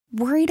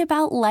Worried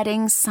about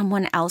letting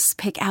someone else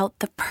pick out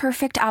the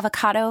perfect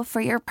avocado for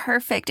your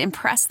perfect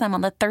impress them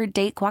on the third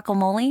date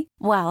guacamole?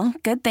 Well,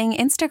 good thing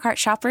Instacart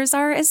shoppers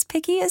are as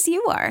picky as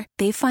you are.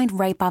 They find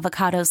ripe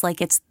avocados like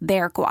it's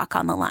their guac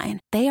on the line.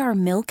 They are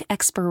milk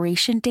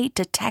expiration date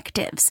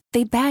detectives.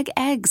 They bag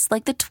eggs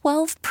like the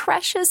 12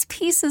 precious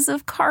pieces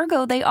of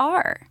cargo they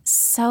are.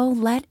 So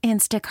let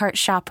Instacart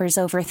shoppers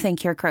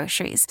overthink your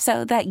groceries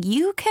so that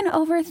you can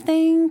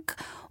overthink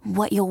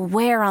what you'll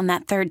wear on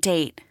that third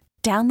date.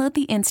 Download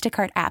the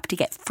Instacart app to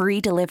get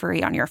free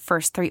delivery on your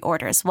first 3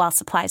 orders while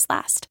supplies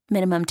last.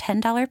 Minimum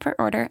 $10 per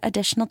order.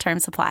 Additional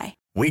terms apply.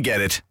 We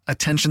get it.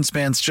 Attention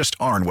spans just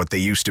aren't what they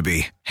used to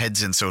be.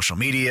 Heads in social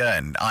media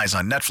and eyes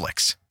on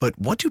Netflix. But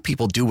what do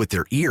people do with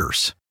their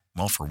ears?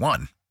 Well, for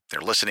one, they're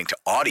listening to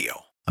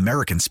audio.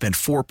 Americans spend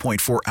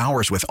 4.4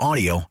 hours with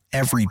audio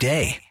every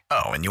day.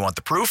 Oh, and you want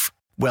the proof?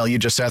 Well, you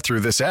just sat through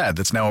this ad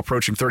that's now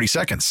approaching 30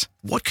 seconds.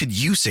 What could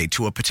you say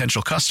to a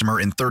potential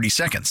customer in 30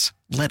 seconds?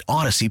 Let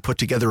Odyssey put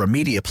together a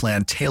media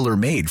plan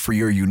tailor-made for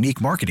your unique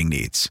marketing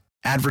needs.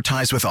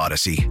 Advertise with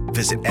Odyssey.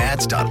 Visit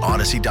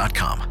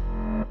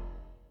ads.odyssey.com.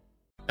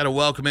 Got to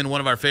welcome in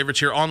one of our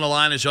favorites here on the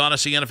line is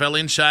Odyssey NFL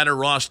insider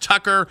Ross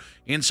Tucker.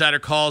 Insider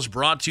calls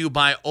brought to you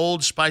by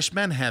Old Spice.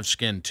 Men have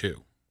skin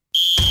too.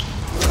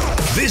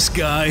 This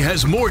guy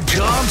has more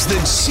jobs than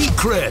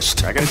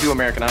Seacrest. I got to do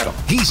American Idol.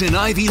 He's an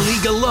Ivy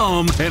League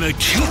alum and a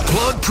cheap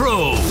plug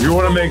pro. You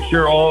want to make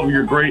sure all of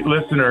your great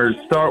listeners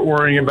start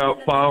worrying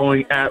about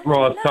following at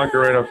Ross Tucker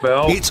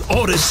NFL. It's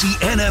Odyssey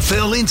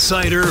NFL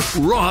insider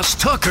Ross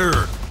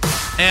Tucker.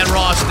 And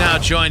Ross now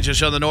joins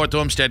us on the North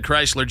Olmsted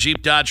Chrysler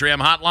Jeep Dodge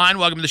Ram hotline.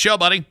 Welcome to the show,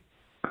 buddy.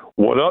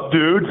 What up,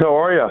 dudes? How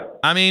are you?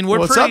 I mean,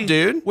 What's up,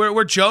 dude?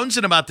 We're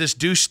jonesing about this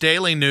Deuce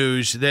Staley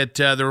news that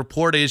the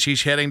report is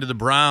he's heading to the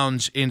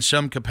Browns in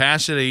some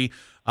capacity.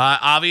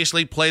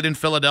 Obviously played in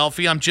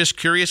Philadelphia. I'm just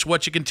curious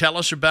what you can tell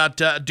us about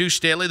Deuce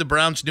Staley, the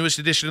Browns' newest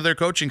addition to their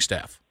coaching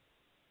staff.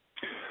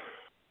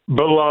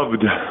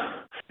 Beloved.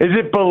 Is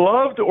it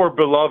beloved or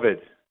beloved?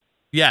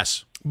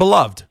 Yes.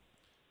 Beloved.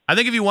 I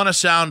think if you want to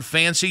sound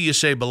fancy, you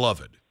say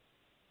beloved.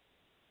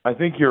 I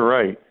think you're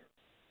right.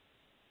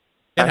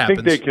 It I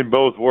happens. think they can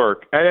both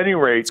work. At any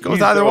rate, Let's go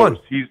with either one.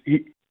 He's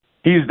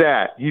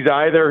that. He's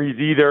either. He's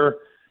either.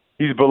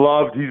 He's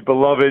beloved. He's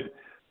beloved.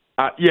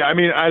 Yeah, I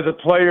mean, as a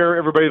player,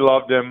 everybody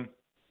loved him.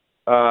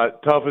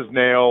 Tough as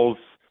nails,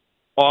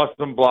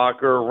 awesome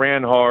blocker,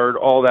 ran hard,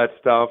 all that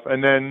stuff.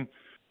 And then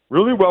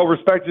really well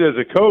respected as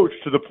a coach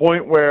to the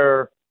point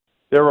where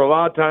there were a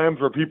lot of times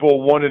where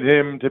people wanted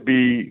him to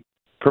be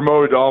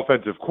promoted to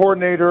offensive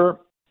coordinator.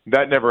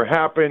 That never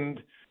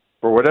happened.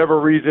 For whatever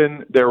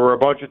reason, there were a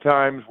bunch of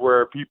times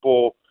where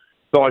people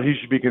thought he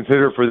should be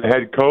considered for the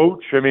head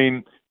coach. I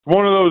mean,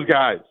 one of those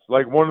guys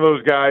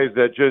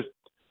that just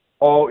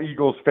all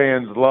Eagles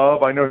fans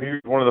love. I know he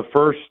was one of the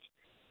first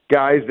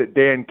guys that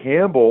Dan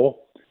Campbell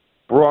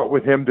brought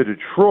with him to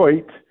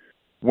Detroit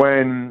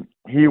when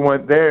he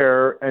went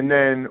there. And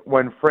then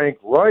when Frank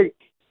Reich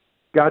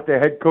got the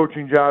head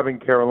coaching job in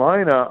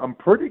Carolina, I'm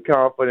pretty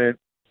confident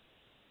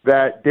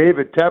that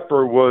David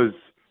Tepper was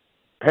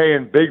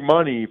paying big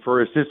money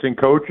for assistant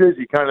coaches.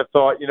 He kind of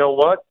thought, you know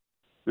what,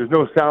 there's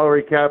no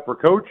salary cap for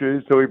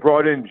coaches, so he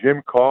brought in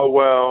Jim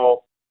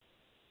Caldwell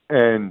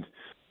and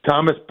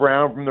Thomas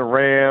Brown from the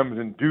Rams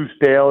and Deuce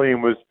Staley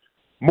and was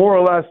more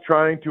or less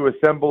trying to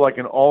assemble like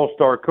an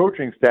all-star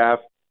coaching staff,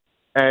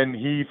 and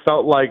he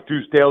felt like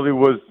Deuce Staley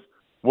was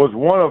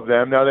one of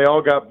them. Now, they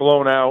all got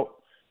blown out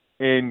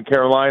in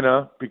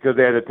Carolina because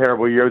they had a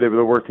terrible year. They were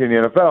the worst team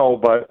in the NFL,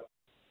 but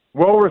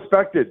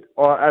well-respected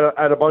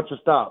at a bunch of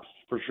stops,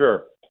 for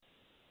sure.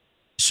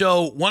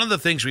 So one of the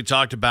things we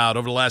talked about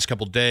over the last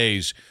couple of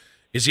days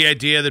is the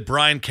idea that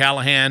Brian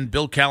Callahan,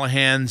 Bill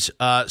Callahan's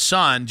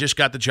son, just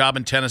got the job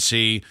in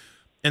Tennessee,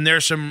 and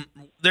there's some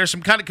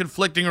kind of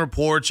conflicting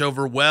reports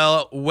over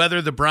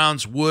whether the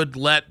Browns would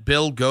let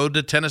Bill go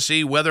to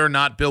Tennessee, whether or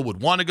not Bill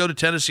would want to go to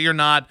Tennessee or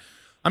not.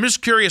 I'm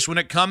just curious when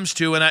it comes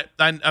to, and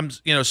I'm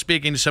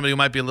speaking to somebody who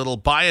might be a little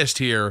biased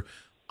here.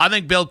 I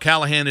think Bill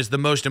Callahan is the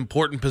most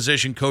important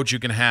position coach you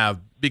can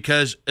have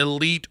because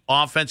elite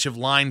offensive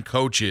line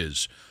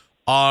coaches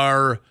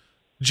are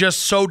just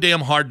so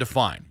damn hard to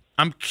find.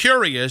 I'm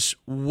curious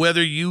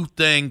whether you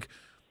think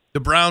the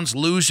Browns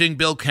losing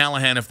Bill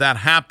Callahan, if that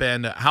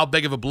happened, how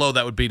big of a blow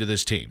that would be to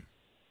this team.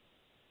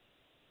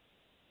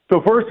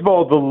 So first of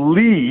all, the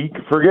league,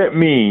 forget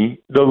me,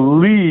 the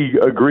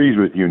league agrees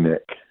with you,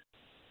 Nick.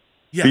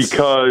 Yes.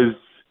 Because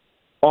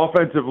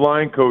offensive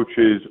line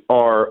coaches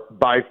are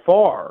by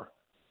far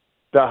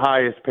the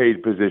highest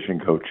paid position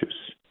coaches.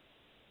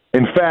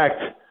 In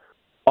fact,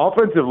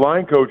 offensive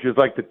line coaches,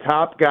 like the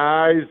top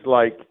guys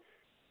like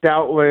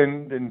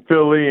Stoutland and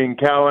Philly and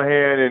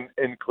Callahan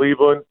and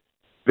Cleveland,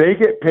 they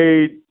get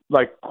paid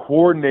like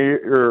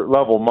coordinator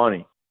level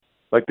money.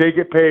 Like they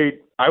get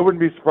paid, I wouldn't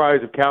be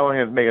surprised if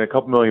Callahan's making a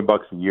couple $1 million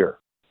a year.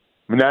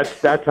 I mean,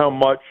 that's how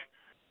much,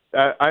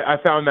 I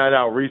found that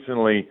out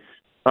recently.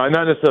 Not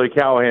necessarily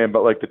Callahan,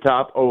 but like the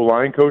top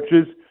O-line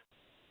coaches,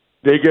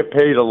 they get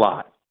paid a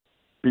lot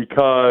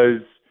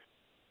because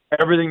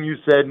everything you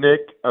said,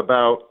 Nick,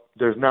 about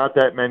there's not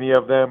that many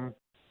of them,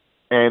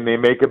 and they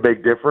make a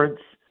big difference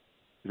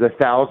is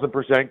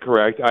 1,000%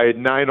 correct. I had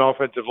 9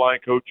 offensive line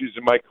coaches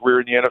in my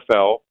career in the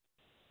NFL,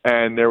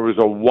 and there was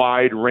a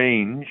wide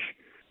range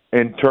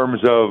in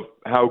terms of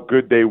how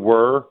good they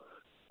were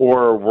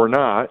or were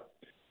not.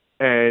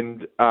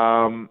 And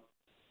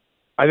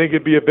I think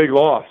it'd be a big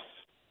loss.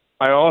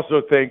 I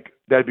also think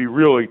that'd be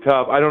really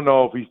tough. I don't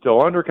know if he's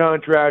still under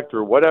contract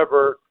or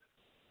whatever.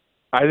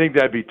 I think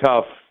that'd be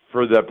tough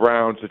for the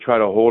Browns to try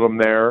to hold him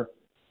there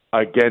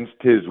against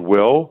his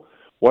will.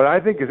 What I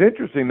think is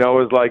interesting,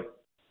 though, is like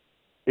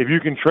if you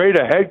can trade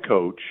a head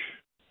coach,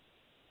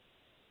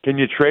 can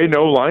you trade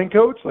no line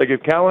coach? Like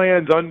if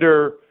Callahan's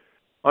under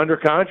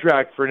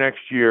contract for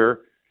next year,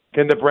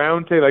 can the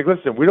Browns say, like,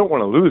 listen, we don't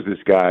want to lose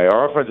this guy.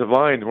 Our offensive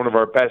line is one of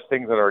our best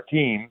things on our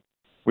team.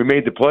 We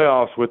made the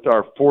playoffs with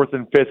our 4th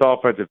and 5th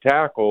offensive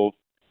tackles.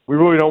 We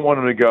really don't want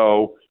him to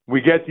go. We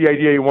get the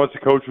idea he wants to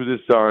coach with his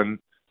son.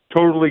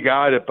 Totally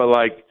got it. But,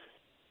 like,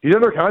 he's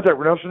under contract.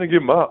 We're not going to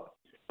give him up.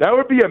 That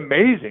would be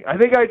amazing. I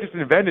think I just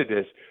invented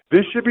this.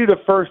 This should be the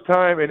first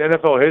time in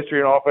NFL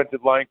history an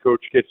offensive line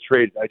coach gets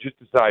traded. I just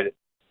decided.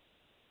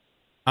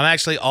 I'm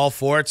actually all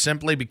for it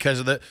simply because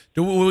of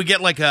will we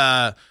get like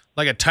a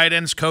tight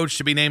ends coach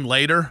to be named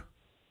later?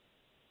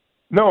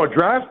 No, a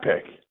draft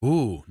pick.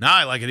 Ooh, now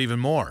I like it even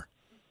more.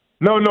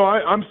 No,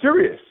 I'm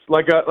serious.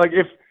 Like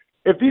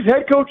if these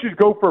head coaches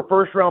go for a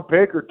first-round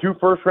pick or 2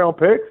 first-round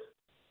picks,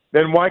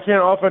 then why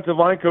can't an offensive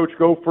line coach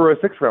go for a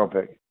 6th-round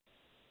pick?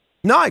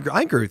 No,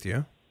 I agree with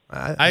you.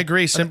 I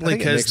agree simply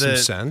because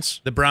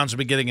the Browns will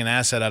be getting an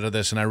asset out of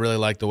this, and I really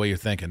like the way you're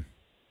thinking.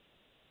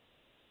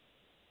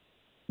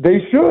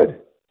 They should.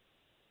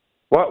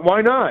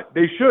 Why not?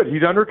 They should.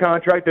 He's under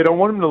contract. They don't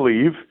want him to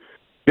leave.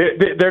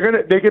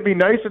 They could be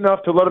nice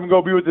enough to let him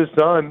go be with his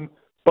son,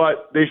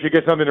 but they should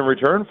get something in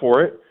return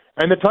for it.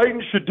 And the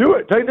Titans should do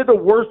it. Titans had the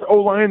worst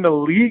O-line in the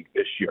league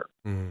this year.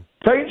 Mm-hmm.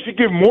 Titans should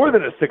give more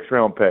than a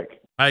 6th-round pick.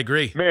 I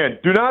agree. Man,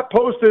 do not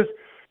post this.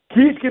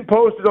 Keith can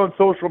post it on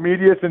social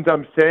media since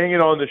I'm saying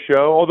it on the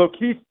show, although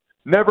Keith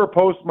never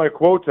posts my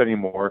quotes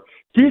anymore.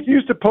 Keith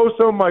used to post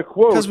some of my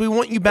quotes. Because we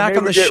want you back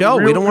on the show.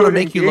 We don't want to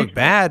make you look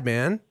bad,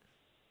 man.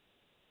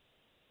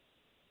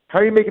 How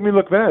are you making me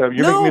look bad?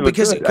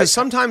 Because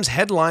sometimes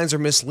headlines are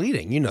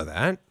misleading. You know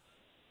that.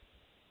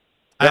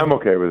 I'm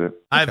okay with it.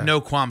 I have no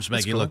qualms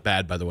making you look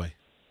bad, by the way.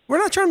 We're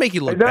not trying to make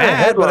you look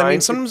bad, but I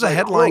mean, sometimes a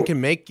headline can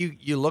make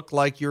you look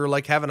like you're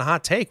like having a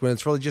hot take when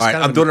it's really just. All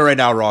right, I'm doing it right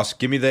now, Ross.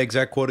 Give me the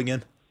exact quote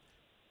again.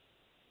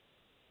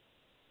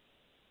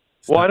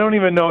 Well, I don't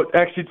even know.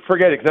 Actually,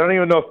 forget it, because I don't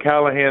even know if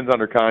Callahan's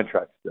under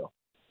contract still.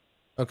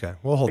 Okay,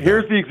 we'll hold.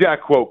 Here's the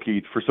exact quote,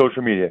 Keith, for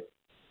social media.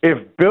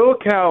 If Bill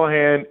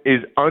Callahan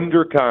is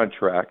under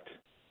contract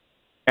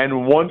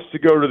and wants to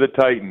go to the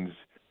Titans,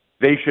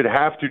 they should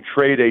have to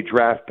trade a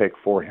draft pick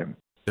for him.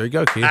 There you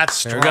go, Keith. That's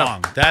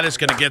strong. That is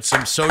going to get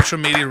some social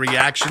media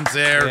reactions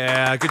there.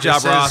 Yeah, good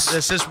job, Ross.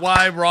 This is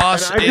why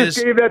Ross and I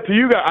just gave that to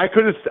you guys. I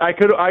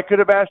could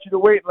have asked you to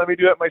wait and let me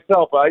do that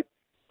myself.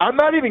 I'm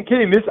not even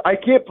kidding. This I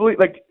can't believe.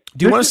 Like,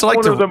 do you want us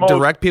to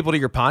direct people to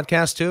your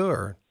podcast too,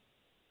 or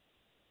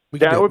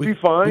that would be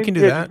fine? We can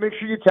do that. Just make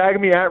sure you tag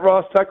me at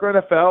Ross Tucker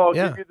NFL. I'll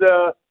give you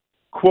the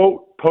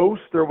quote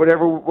post or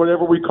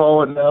whatever we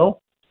call it now.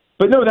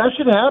 But no, that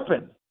should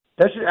happen.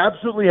 That should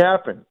absolutely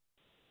happen.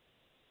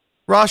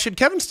 Ross, should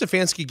Kevin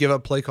Stefanski give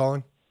up play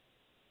calling?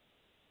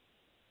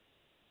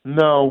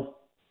 No.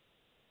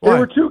 Why? They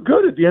were too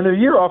good at the end of the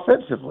year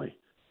offensively.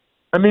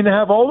 I mean, to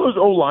have all those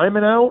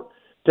O-linemen out,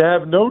 to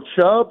have no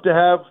Chubb, to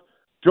have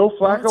Joe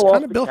Flacco off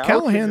kind of the Bill couch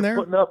Callahan there,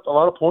 putting up a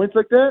lot of points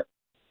like that.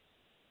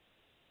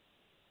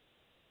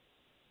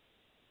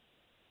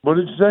 What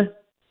did you say?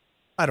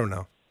 I don't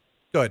know.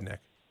 Go ahead, Nick.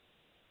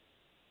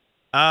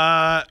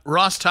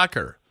 Ross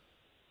Tucker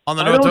on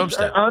the North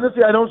Homestead.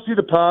 Honestly, I don't see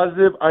the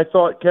positive. I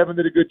thought Kevin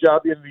did a good job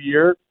at the end of the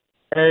year.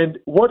 And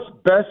what's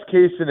best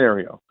case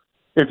scenario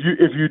if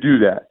you do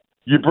that?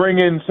 You bring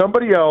in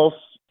somebody else,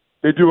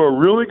 they do a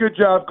really good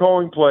job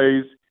calling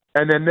plays,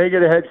 and then they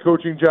get a head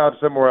coaching job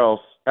somewhere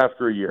else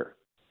after a year.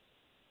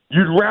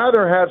 You'd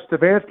rather have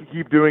Stefanski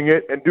keep doing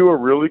it and do a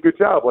really good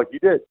job like he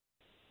did.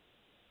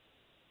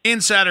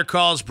 Insider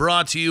Calls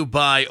brought to you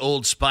by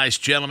Old Spice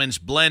Gentleman's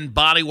Blend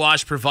Body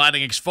Wash,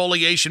 providing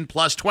exfoliation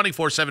plus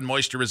 24/7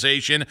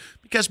 moisturization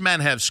because men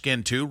have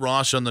skin too.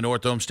 Ross on the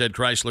North Olmsted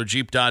Chrysler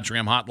Jeep Dodge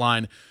Ram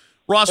hotline.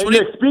 Ross, hey,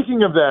 Nick,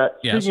 speaking of that,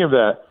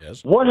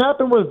 yes. What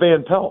happened with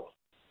Van Pelt?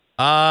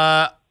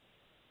 I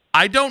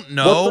don't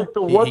know.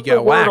 What's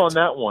the word on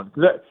that one?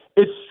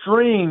 It's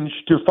strange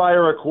to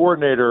fire a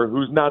coordinator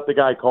who's not the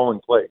guy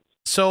calling plays.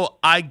 So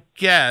I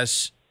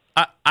guess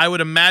I would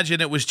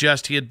imagine it was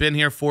just he had been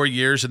here 4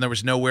 years and there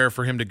was nowhere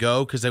for him to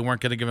go because they weren't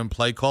going to give him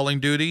play calling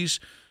duties.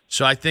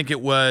 So I think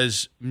it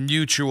was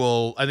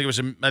mutual. I think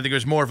it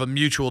was more of a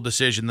mutual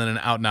decision than an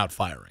out and out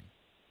firing.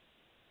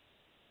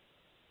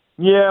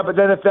 Yeah, but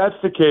then if that's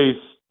the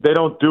case, they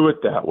don't do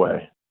it that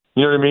way.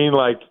 You know what I mean?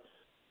 Like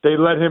they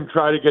let him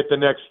try to get the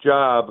next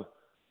job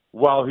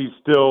while he's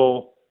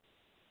still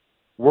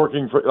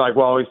working for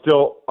while he's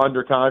still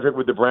under contract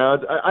with the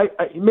Browns. I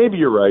maybe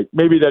you're right.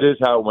 Maybe that is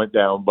how it went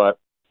down. But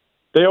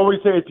they always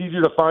say it's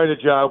easier to find a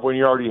job when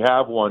you already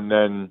have one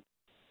than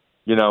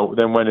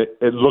when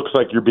it looks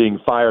like you're being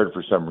fired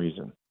for some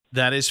reason.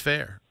 That is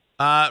fair.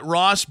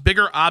 Ross,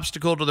 bigger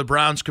obstacle to the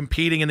Browns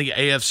competing in the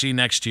AFC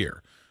next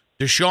year: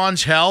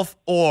 Deshaun's health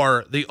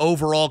or the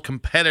overall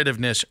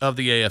competitiveness of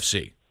the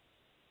AFC?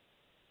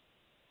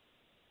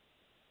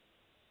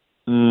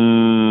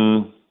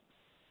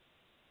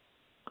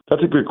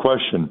 That's a good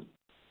question.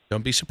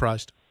 Don't be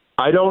surprised.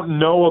 I don't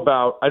know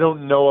about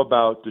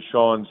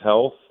Deshaun's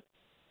health,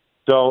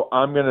 so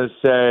I'm going to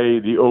say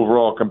the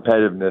overall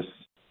competitiveness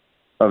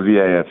of the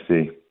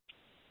AFC,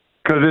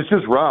 because it's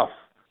just rough.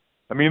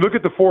 I mean, look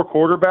at the 4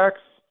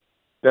 quarterbacks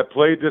that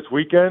played this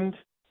weekend.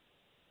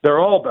 They're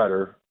all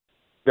better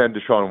than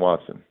Deshaun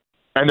Watson,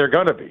 and they're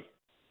going to be.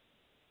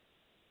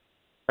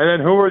 And then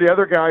who are the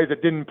other guys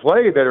that didn't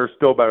play that are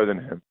still better than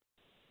him?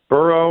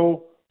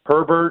 Burrow,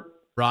 Herbert,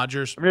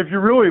 Rodgers. I mean, if you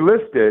really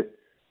list it,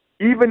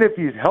 even if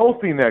he's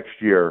healthy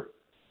next year,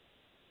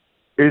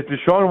 is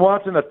Deshaun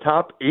Watson a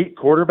top 8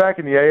 quarterback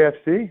in the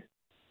AFC?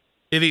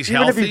 If he's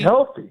even healthy? If he's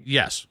healthy.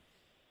 Yes.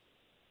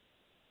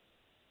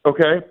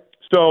 Okay,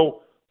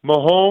 so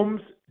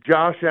Mahomes,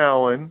 Josh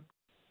Allen,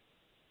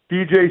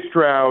 C.J.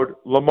 Stroud,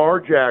 Lamar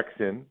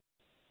Jackson,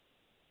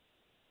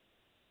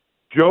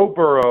 Joe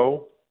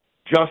Burrow,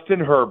 Justin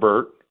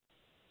Herbert,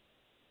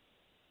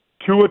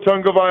 Tua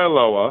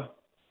Tagovailoa.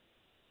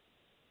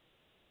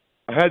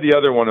 I had the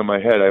other one in my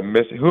head.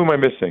 Who am I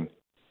missing?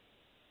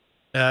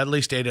 At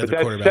least 8 other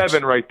quarterbacks. That's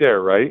 7 right there,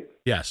 right?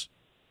 Yes.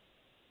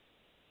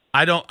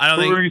 I don't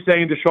Who think. are you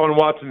saying Deshaun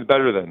Watson's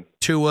better than?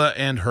 Tua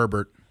and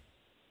Herbert.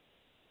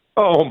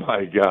 Oh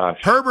my gosh!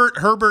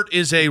 Herbert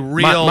is a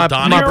real my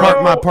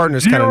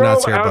partner's kind of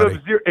nuts here,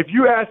 buddy. If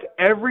you ask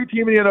every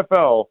team in the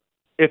NFL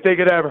if they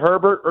could have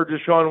Herbert or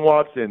Deshaun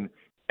Watson,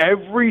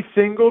 every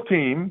single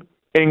team,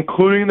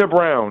 including the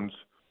Browns,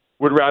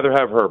 would rather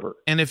have Herbert.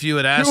 And if you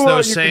had asked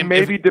those you same, can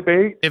maybe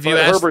debate, if you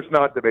asked, Herbert's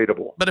not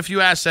debatable. But if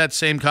you asked that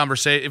same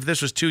conversation, if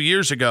this was 2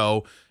 years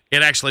ago,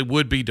 it actually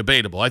would be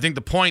debatable. I think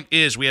the point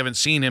is we haven't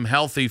seen him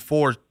healthy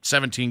for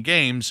 17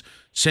 games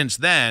since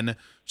then.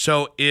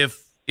 So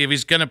if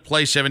he's going to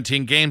play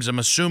 17 games, I'm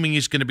assuming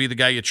he's going to be the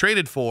guy you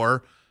traded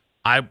for.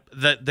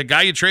 The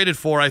guy you traded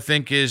for, I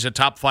think, is a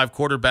top 5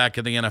 quarterback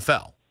in the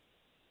NFL.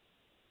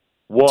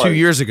 Was 2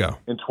 years ago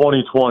in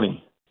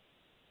 2020.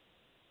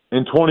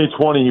 In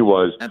 2020, he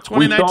was. In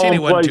 2019, he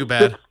wasn't too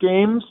bad. 6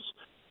 games.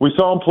 We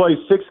saw him play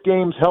 6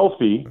 games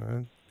healthy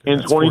in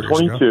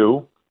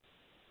 2022.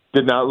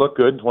 Did not look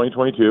good in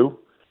 2022.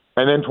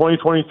 And then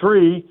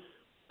 2023,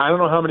 I don't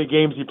know how many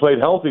games he played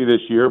healthy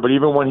this year, but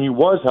even when he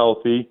was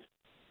healthy,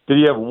 did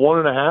he have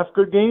 1.5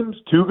 good games?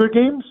 2 good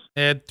games?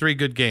 He had 3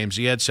 good games.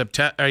 He had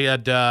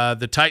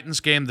the Titans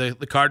game,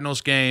 the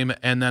Cardinals game,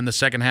 and then the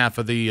second half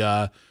of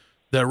the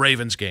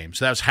Ravens game.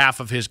 So that was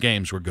half of his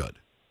games were good,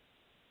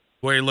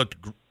 where he looked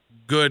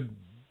good,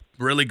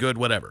 really good,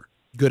 whatever.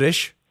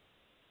 Goodish.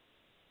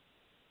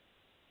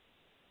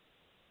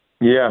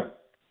 Yeah.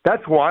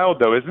 That's wild,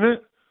 though, isn't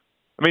it?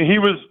 I mean, he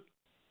was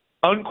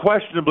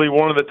unquestionably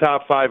one of the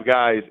top 5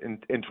 guys in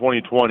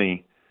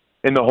 2020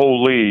 in the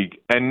whole league,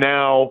 and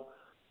now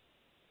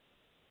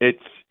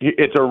it's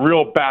a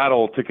real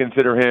battle to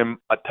consider him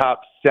a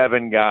top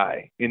 7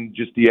 guy in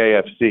just the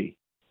AFC.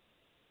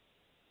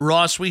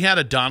 Ross, we had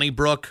a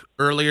Donnybrook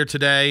earlier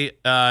today.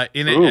 I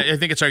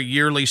think it's our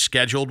yearly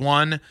scheduled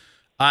one.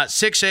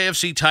 6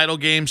 AFC title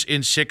games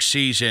in 6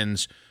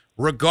 seasons.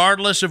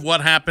 Regardless of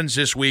what happens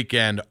this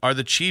weekend, are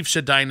the Chiefs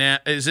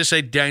is this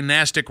a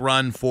dynastic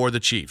run for the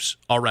Chiefs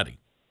already?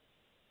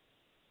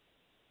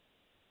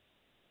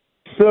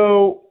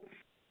 So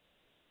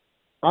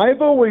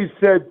I've always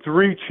said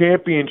 3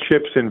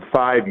 championships in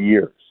 5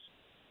 years.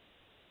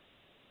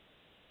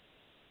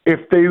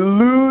 If they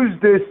lose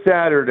this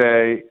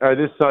Saturday or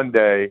this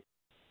Sunday,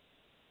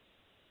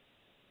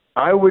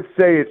 I would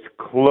say it's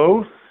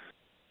close,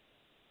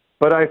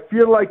 but I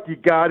feel like you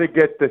got to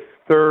get the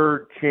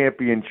 3rd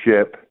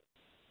championship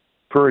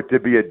for it to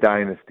be a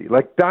dynasty.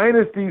 Like,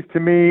 dynasties to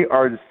me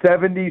are the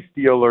 70s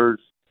Steelers,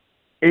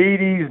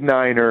 80s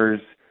Niners,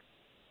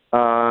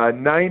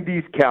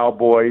 90s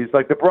Cowboys.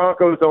 Like, the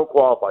Broncos don't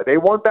qualify. They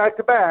won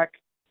back-to-back,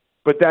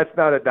 but that's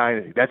not a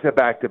dynasty. That's a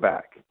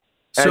back-to-back.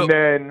 And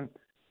then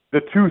the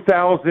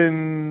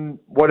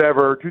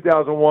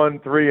 2001,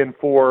 3, and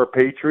 4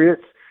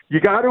 Patriots,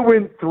 you got to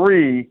win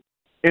 3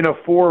 in a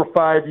 4 or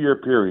 5 year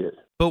period.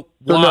 But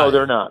so why? No,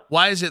 they're not.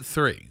 Why is it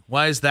 3?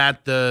 Why is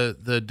that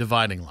the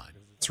dividing line?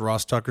 It's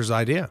Ross Tucker's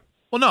idea.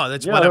 Well, no,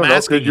 that's what I'm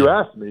asking you.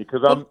 Asked me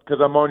because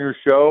I'm on your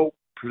show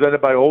presented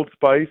by Old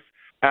Spice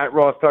at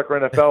Ross Tucker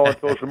NFL on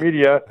social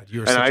media,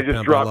 and I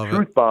just drop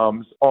truth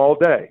bombs all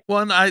day.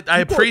 Well, and I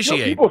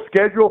appreciate people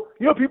schedule.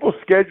 People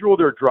schedule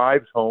their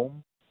drives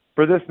home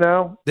for this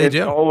now. They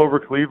do all over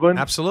Cleveland.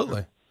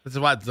 Absolutely.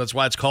 That's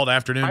why it's called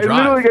afternoon drive. I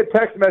literally get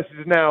text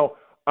messages now.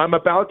 I'm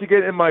about to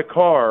get in my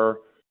car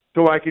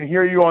so I can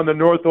hear you on the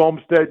North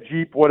Olmsted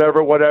Jeep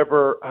whatever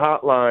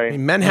hotline.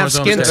 Men have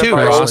skin too,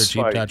 Ross.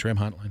 Jeep Dodge Ram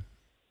hotline.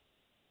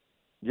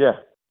 Yeah.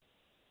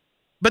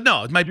 But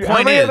no, my point is...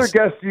 How many other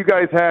guests do you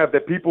guys have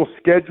that people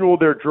schedule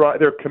their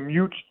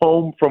commutes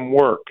home from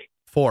work?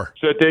 4.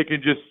 So that they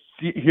can just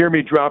hear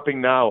me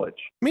dropping knowledge.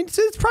 I mean,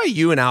 it's probably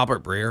you and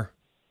Albert Breer.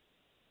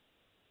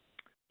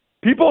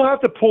 People have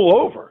to pull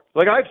over.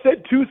 Like, I've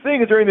said 2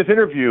 things during this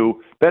interview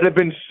that have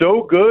been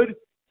so good,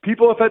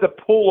 people have had to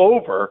pull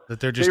over. That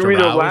they're just They were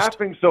either aroused?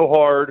 laughing so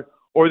hard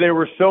or they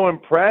were so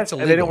impressed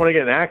and they didn't want to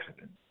get in an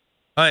accident.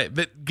 All right,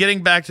 but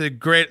getting back to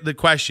the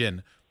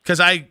question, because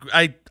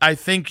I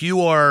think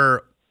you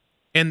are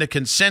in the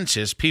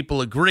consensus.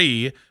 People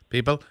agree.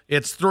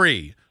 It's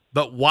 3.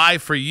 But why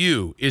for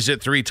you is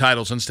it 3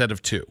 titles instead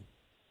of 2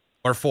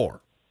 or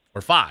 4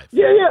 or 5?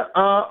 Yeah.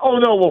 Oh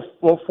no.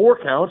 Well, 4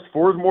 counts.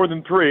 4 is more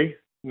than 3.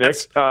 Nick,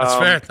 that's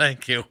fair.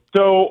 Thank you.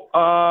 So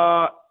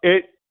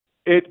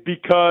it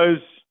because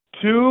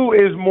 2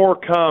 is more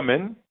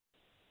common,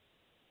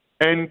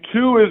 and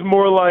 2 is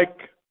more like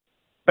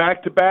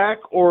back-to-back,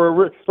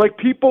 or like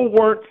people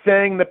weren't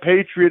saying the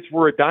Patriots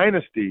were a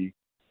dynasty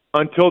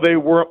until they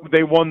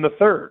won the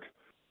 3rd.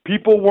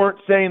 People weren't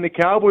saying the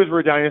Cowboys were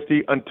a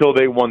dynasty until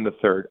they won the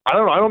 3rd. I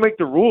don't know. I don't make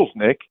the rules,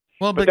 Nick.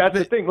 Well, but that's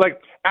the thing. Like,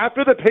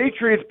 after the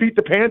Patriots beat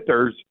the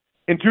Panthers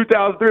in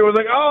 2003, it was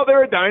like, oh,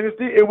 they're a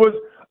dynasty. It was,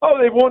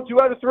 oh, they've won 2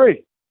 out of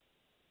 3.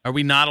 Are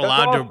we not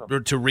allowed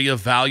to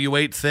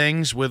reevaluate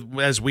things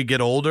as we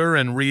get older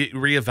and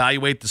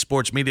reevaluate the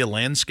sports media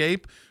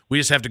landscape? We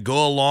just have to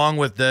go along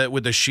with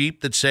the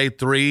sheep that say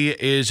 3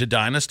 is a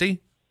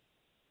dynasty?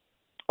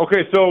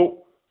 Okay, so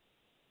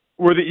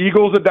were the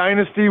Eagles a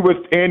dynasty with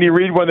Andy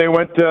Reid when they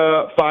went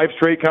to 5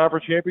 straight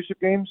conference championship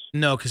games?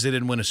 No, because they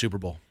didn't win a Super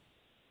Bowl.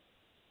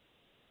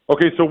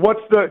 Okay, so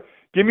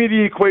give me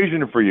the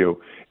equation for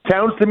you.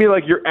 Sounds to me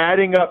like you're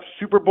adding up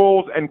Super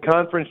Bowls and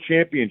conference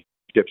championships.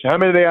 How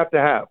many do they have to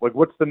have? Like,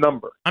 what's the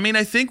number? I mean,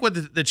 I think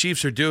what the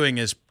Chiefs are doing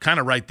is kind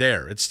of right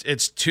there.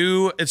 It's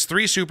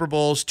 3 Super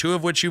Bowls, 2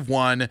 of which you've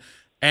won,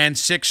 and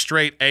 6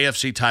 straight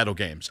AFC title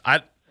games.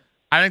 I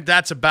think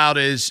that's about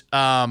as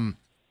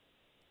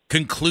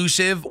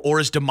conclusive or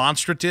as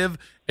demonstrative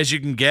as you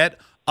can get,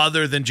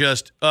 other than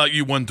just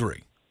you won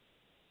 3.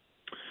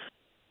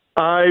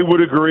 I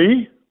would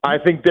agree. I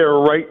think they're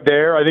right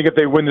there. I think if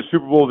they win the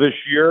Super Bowl this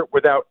year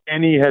without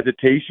any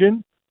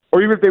hesitation,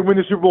 or even if they win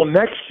the Super Bowl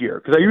next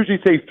year, because I usually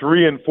say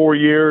 3 and 4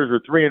 years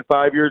or 3 and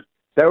 5 years,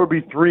 that would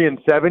be 3 and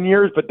 7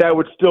 years, but that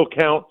would still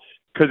count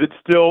because it's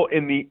still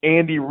in the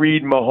Andy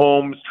Reid,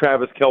 Mahomes,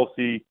 Travis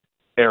Kelce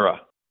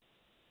era,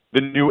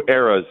 the new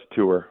eras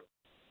tour.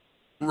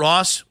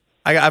 Ross?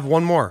 I have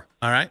one more.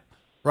 All right.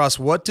 Ross,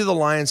 what do the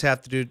Lions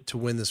have to do to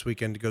win this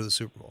weekend to go to the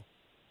Super Bowl?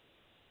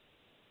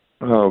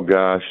 Oh,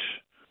 gosh.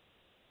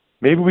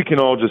 Maybe we can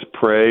all just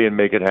pray and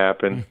make it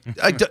happen.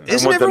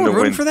 Isn't everyone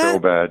rooting for that? So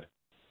bad.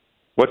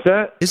 What's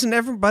that? Isn't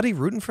everybody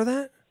rooting for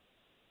that?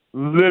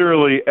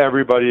 Literally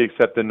everybody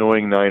except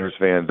annoying Niners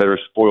fans that are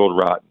spoiled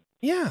rotten.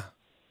 Yeah.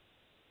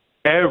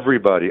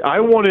 Everybody. I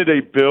wanted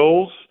a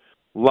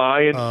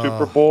Bills-Lions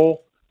Super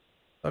Bowl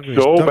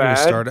so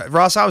bad.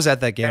 Ross, I was at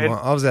that game.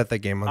 I was at that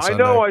game on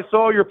Sunday. I know. I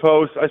saw your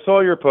post. on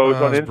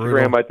Instagram.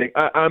 Brutal. I think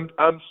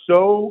I'm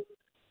so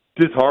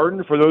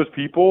disheartened for those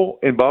people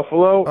in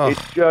Buffalo.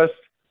 It's just,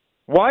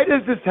 why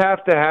does this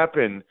have to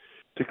happen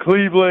to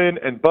Cleveland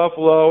and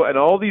Buffalo and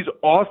all these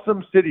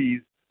awesome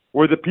cities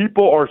where the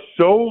people are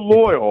so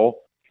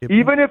loyal?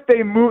 Even if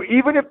they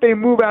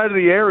move out of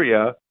the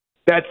area,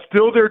 that's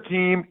still their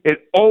team.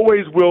 It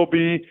always will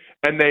be.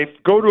 And they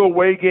go to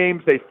away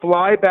games. They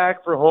fly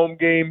back for home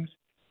games.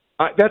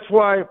 That's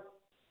why,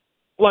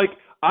 like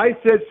I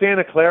said,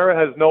 Santa Clara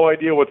has no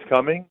idea what's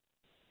coming.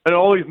 And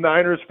all these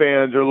Niners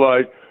fans are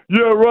like,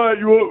 yeah, right,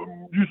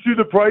 you see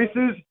the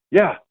prices?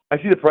 Yeah, I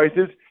see the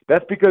prices.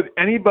 That's because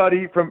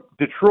anybody from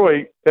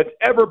Detroit that's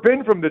ever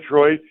been from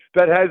Detroit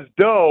that has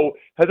dough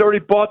has already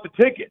bought the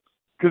tickets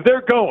because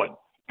they're going,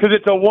 because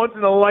it's a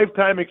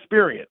once-in-a-lifetime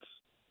experience.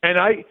 And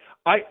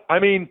I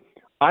mean,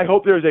 I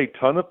hope there's a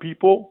ton of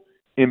people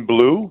in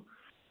blue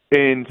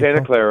in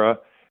Santa Clara,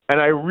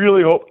 and I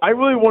really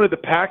wanted the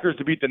Packers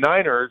to beat the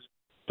Niners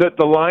so that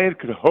the Lions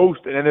could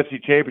host an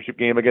NFC Championship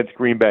game against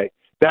Green Bay.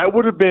 That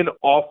would have been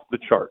off the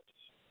charts.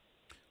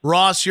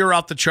 Ross, you're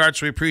off the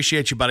charts. We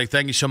appreciate you, buddy.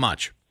 Thank you so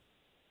much.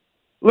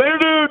 Later,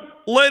 dude.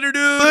 Later,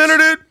 dude. Later,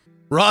 dude.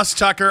 Ross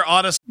Tucker,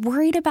 Auto.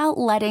 Worried about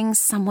letting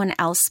someone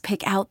else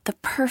pick out the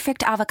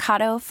perfect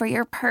avocado for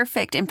your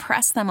perfect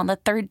impress them on the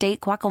 3rd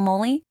date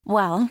guacamole?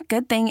 Well,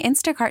 good thing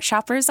Instacart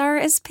shoppers are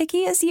as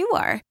picky as you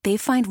are. They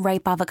find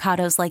ripe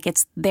avocados like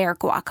it's their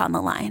guac on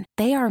the line.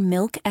 They are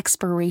milk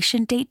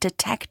expiration date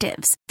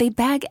detectives. They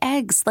bag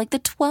eggs like the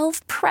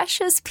 12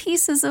 precious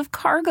pieces of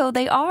cargo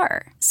they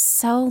are.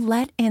 So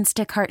let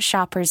Instacart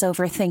shoppers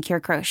overthink your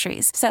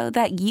groceries so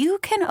that you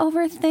can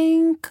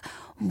overthink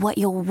what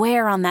you'll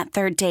wear on that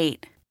 3rd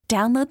date.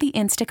 Download the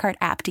Instacart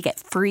app to get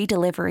free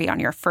delivery on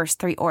your first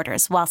 3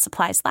 orders while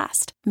supplies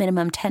last.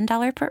 Minimum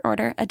 $10 per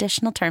order.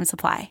 Additional terms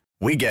apply.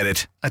 We get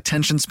it.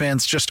 Attention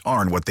spans just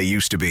aren't what they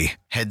used to be.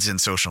 Heads in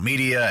social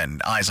media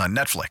and eyes on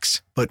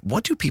Netflix. But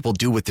what do people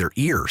do with their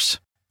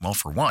ears? Well,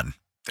 for one,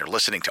 they're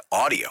listening to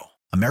audio.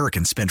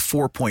 Americans spend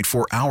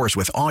 4.4 hours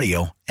with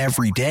audio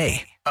every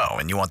day. Oh,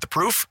 and you want the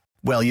proof?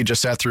 Well, you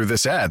just sat through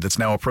this ad that's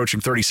now approaching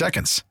 30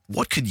 seconds.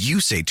 What could you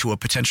say to a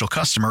potential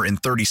customer in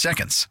 30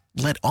 seconds?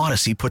 Let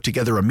Odyssey put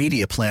together a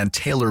media plan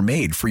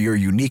tailor-made for your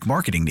unique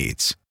marketing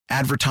needs.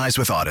 Advertise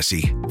with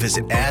Odyssey.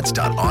 Visit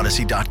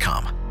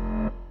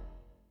ads.odyssey.com.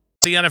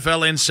 The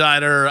NFL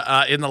Insider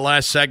in the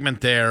last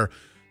segment there.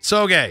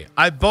 So, okay,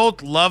 I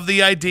both love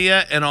the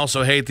idea and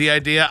also hate the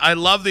idea. I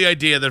love the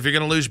idea that if you're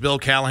going to lose Bill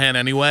Callahan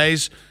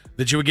anyways,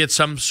 that you would get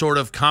some sort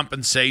of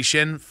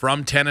compensation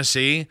from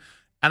Tennessee.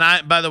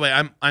 And by the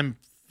way, I'm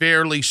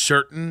fairly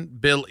certain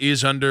Bill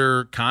is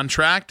under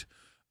contract.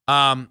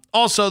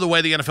 Also, the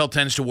way the NFL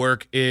tends to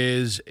work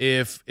is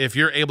if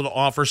you're able to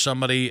offer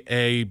somebody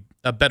a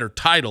better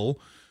title,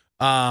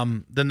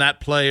 then that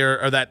player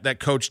or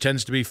that coach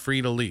tends to be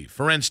free to leave.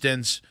 For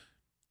instance,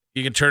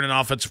 you can turn an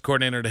offensive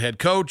coordinator to head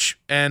coach,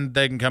 and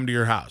they can come to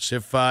your house.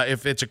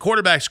 If it's a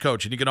quarterback's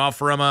coach and you can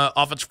offer them an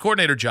offensive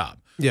coordinator job,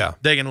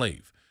 they can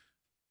leave.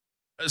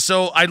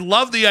 So I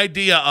love the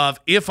idea of,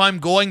 if I'm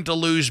going to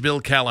lose Bill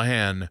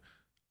Callahan,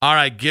 all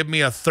right, give me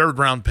a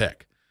third-round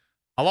pick.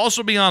 I'll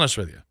also be honest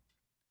with you.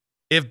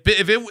 If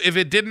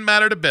it didn't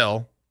matter to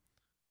Bill,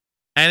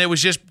 and it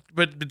was just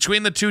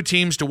between the two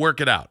teams to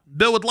work it out,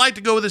 Bill would like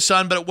to go with his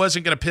son, but it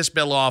wasn't going to piss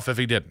Bill off if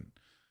he didn't.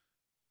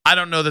 I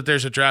don't know that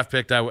there's a draft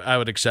pick I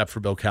would accept for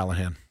Bill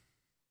Callahan.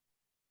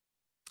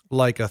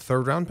 Like a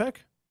third-round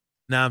pick?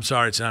 No, I'm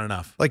sorry, it's not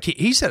enough. Like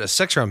he said a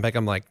sixth-round pick.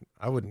 I'm like,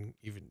 I wouldn't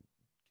even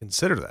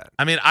consider that.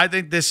 I mean, I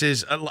think this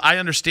is – I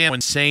understand how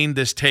insane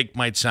this take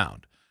might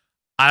sound.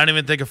 I don't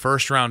even think a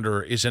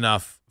first-rounder is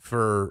enough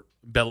for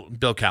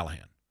Bill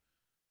Callahan.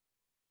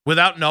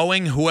 Without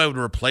knowing who I would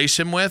replace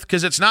him with,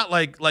 because it's not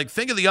like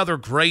think of the other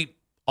great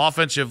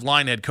offensive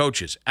line head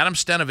coaches. Adam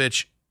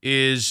Stenavich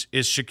is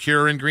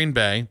secure in Green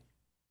Bay.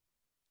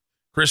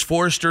 Chris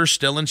Forrester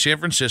still in San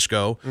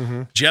Francisco.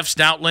 Mm-hmm. Jeff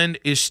Stoutland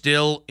is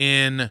still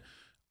in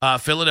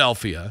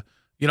Philadelphia.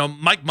 You know,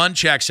 Mike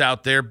Munchak's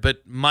out there,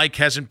 but Mike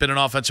hasn't been an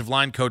offensive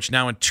line coach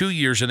now in 2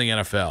 years in the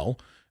NFL.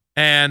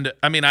 And,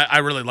 I mean, I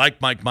really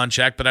like Mike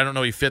Munchak, but I don't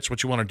know he fits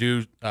what you want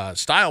to do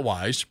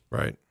style-wise.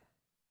 Right.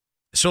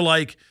 So,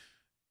 like,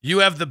 you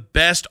have the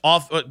best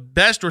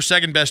or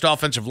second-best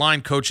offensive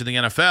line coach in the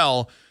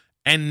NFL,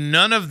 and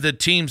none of the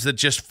teams that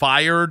just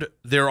fired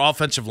their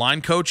offensive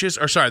line coaches,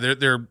 or sorry,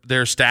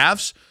 their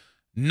staffs,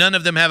 none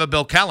of them have a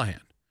Bill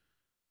Callahan.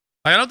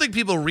 I don't think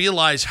people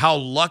realize how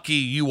lucky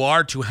you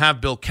are to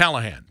have Bill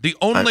Callahan. The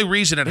only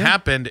reason it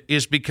happened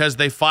is because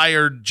they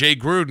fired Jay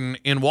Gruden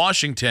in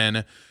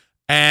Washington,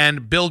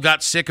 and Bill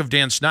got sick of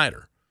Dan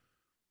Snyder.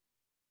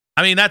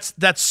 I mean,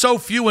 that's so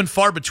few and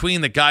far between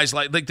that guys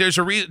like there's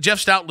a reason. Jeff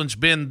Stoutland's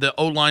been the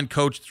O-line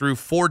coach through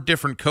 4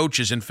 different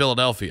coaches in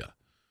Philadelphia.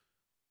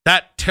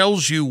 That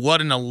tells you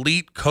what an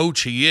elite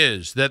coach he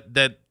is.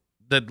 That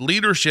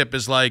leadership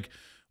is like,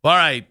 all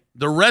right,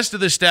 the rest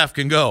of the staff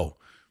can go.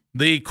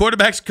 The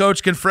quarterback's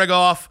coach can frig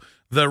off.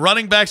 The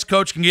running back's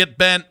coach can get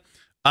bent.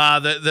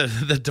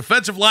 The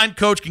defensive line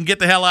coach can get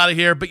the hell out of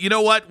here. But you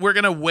know what? We're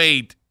going to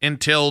wait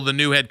until the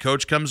new head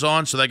coach comes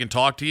on so they can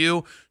talk to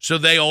you, so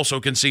they also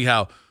can see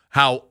how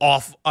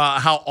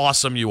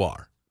awesome you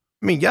are.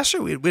 I mean,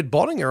 yesterday we had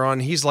Baldinger on.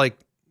 He's like,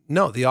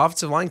 no, the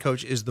offensive line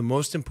coach is the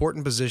most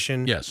important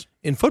position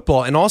in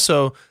football. And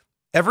also,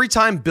 every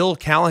time Bill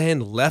Callahan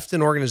left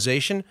an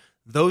organization,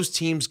 those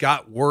teams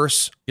got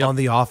worse on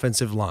the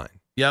offensive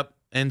line. Yep.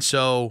 And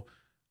so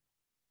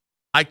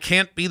I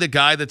can't be the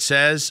guy that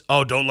says,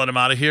 oh, don't let him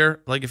out of here.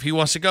 Like, if he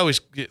wants to go,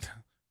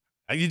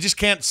 you just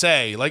can't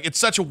say. Like, it's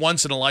such a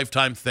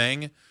once-in-a-lifetime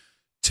thing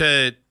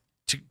to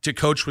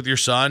coach with your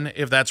son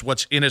if that's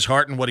what's in his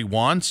heart and what he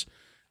wants.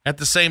 At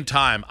the same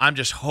time, I'm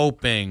just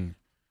hoping.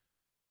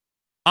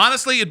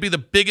 Honestly, it'd be the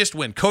biggest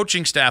win,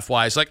 coaching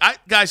staff-wise. Like, I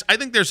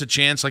think there's a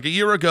chance. Like, a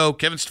year ago,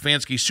 Kevin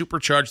Stefanski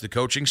supercharged the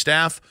coaching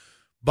staff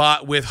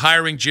but with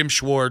hiring Jim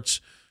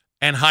Schwartz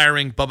and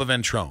hiring Bubba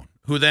Ventrone,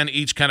 who then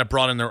each kind of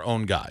brought in their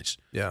own guys.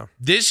 Yeah.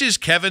 This is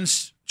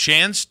Kevin's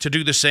chance to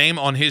do the same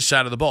on his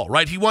side of the ball,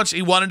 right?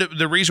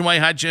 The reason why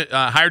he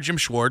hired Jim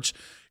Schwartz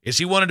is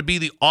he wanted to be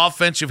the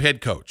offensive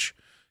head coach.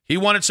 He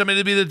wanted somebody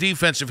to be the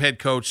defensive head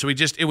coach, so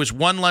it was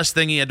one less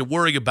thing he had to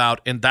worry about,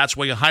 and that's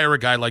why you hire a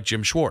guy like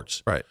Jim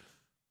Schwartz. Right.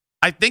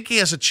 I think he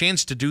has a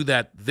chance to do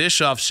that this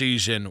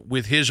offseason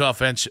with his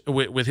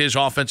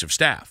offensive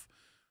staff.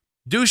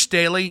 Deuce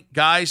Staley,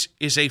 guys,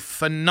 is a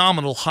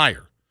phenomenal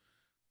hire.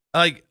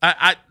 Like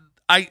I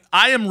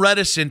am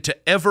reticent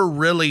to ever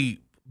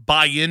really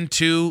buy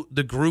into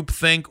the group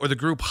think or the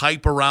group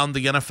hype around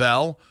the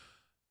NFL.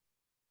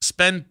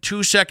 Spend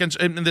 2 seconds,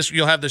 and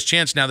you'll have this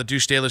chance now that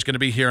Deuce Staley is going to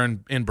be here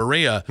in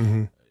Berea.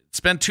 Mm-hmm.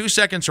 Spend 2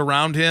 seconds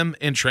around him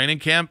in training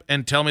camp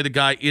and tell me the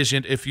guy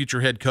isn't a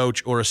future head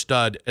coach or a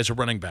stud as a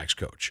running backs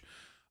coach.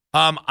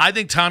 I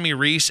think Tommy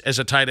Rees as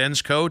a tight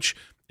ends coach,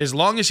 as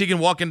long as he can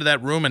walk into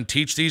that room and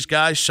teach these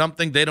guys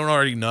something they don't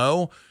already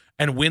know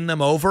and win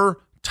them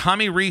over,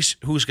 Tommy Rees,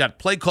 who's got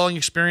play calling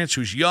experience,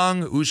 who's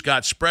young, who's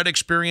got spread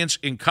experience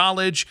in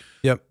college,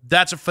 yep,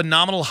 that's a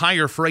phenomenal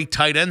hire for a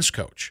tight ends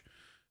coach.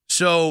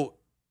 So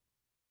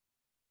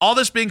all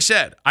this being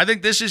said, I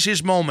think this is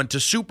his moment to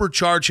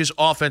supercharge his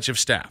offensive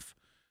staff.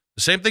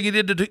 The same thing he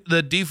did to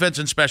the defense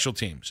and special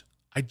teams.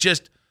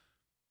 The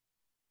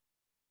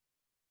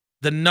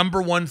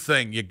number one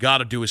thing you got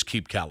to do is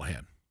keep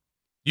Callahan.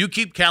 You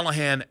keep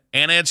Callahan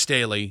and add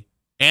Staley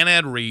and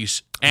add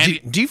Reese. And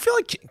do you feel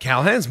like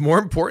Callahan's more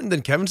important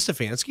than Kevin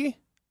Stefanski?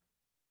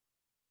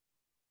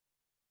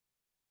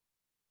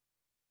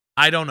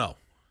 I don't know.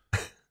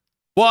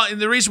 Well,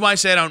 and the reason why I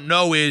say I don't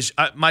know is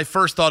my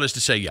first thought is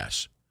to say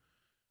yes.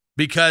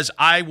 Because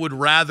I would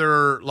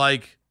rather,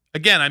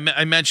 again,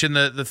 I mentioned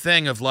the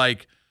thing of,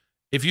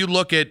 if you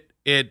look at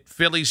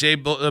Philly's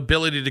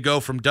ability to go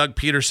from Doug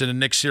Peterson and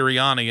Nick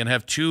Sirianni and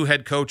have two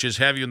head coaches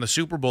have you in the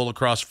Super Bowl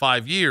across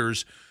 5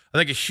 years, I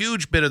think a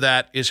huge bit of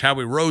that is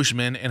Howie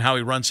Roseman and how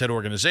he runs that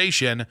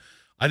organization.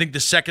 I think the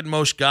second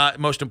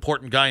most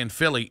important guy in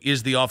Philly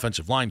is the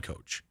offensive line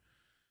coach.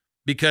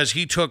 Because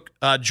he took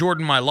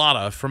Jordan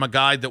Mailata from a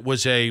guy that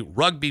was a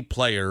rugby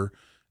player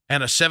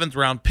and a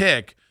 7th-round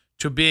pick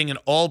to being an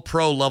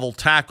all-pro level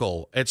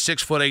tackle at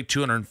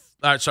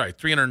 6'8",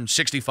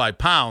 365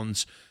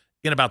 pounds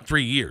in about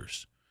 3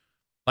 years.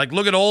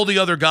 Look at all the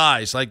other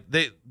guys.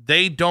 It's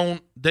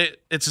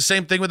the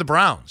same thing with the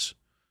Browns.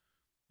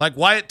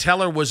 Wyatt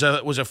Teller was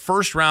a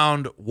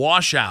first-round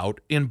washout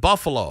in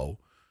Buffalo,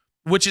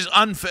 which is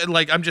unfair.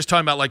 I'm just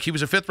talking about, he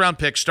was a 5th-round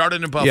pick,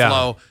 started in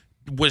Buffalo,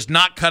 was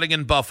not cutting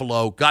in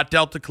Buffalo, got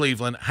dealt to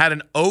Cleveland, had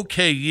an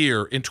okay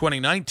year in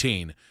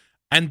 2019,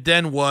 and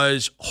then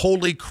was,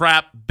 holy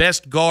crap,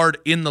 best guard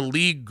in the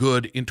league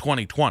good in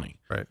 2020.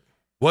 Right.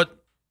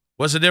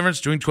 What's the difference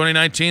between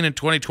 2019 and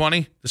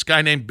 2020? This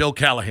guy named Bill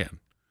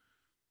Callahan.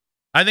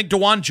 I think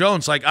DeJuan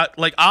Jones,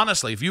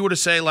 honestly, if you were to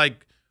say,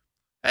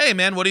 hey,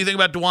 man, what do you think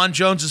about DeJuan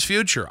Jones'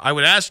 future? I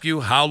would ask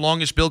you, how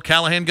long is Bill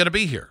Callahan going to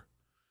be here?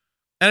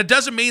 And it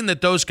doesn't mean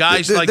that those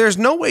guys there's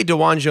no way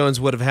DeJuan Jones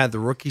would have had the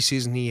rookie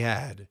season he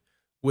had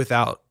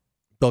without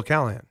Bill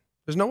Callahan.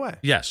 There's no way.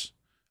 Yes.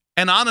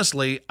 And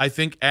honestly, I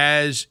think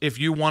if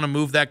you want to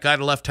move that guy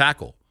to left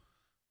tackle,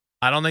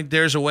 I don't think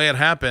there's a way it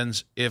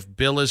happens if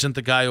Bill isn't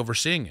the guy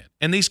overseeing it.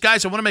 And these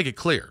guys, I want to make it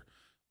clear,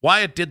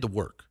 Wyatt did the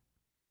work.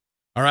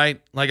 All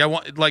right?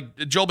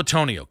 Joe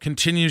Bitonio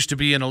continues to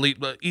be an elite.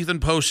 Ethan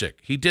Posick,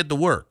 he did the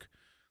work.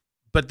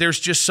 But there's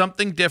just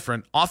something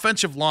different.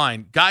 Offensive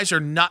line, guys are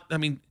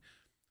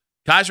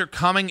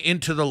coming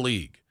into the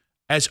league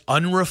as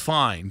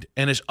unrefined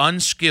and as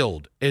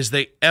unskilled as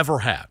they ever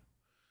have.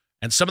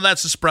 And some of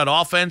that's the spread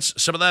offense.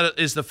 Some of that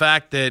is the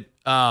fact that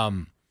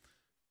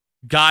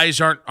guys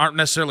aren't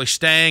necessarily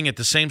staying at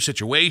the same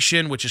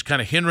situation, which is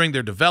kind of hindering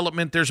their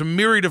development. There's a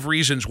myriad of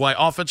reasons why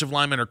offensive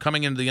linemen are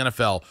coming into the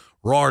NFL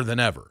rawer than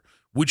ever,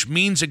 which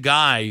means a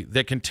guy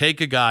that can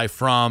take a guy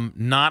from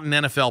not an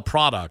NFL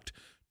product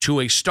to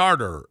a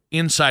starter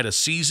inside a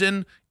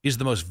season is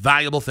the most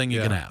valuable thing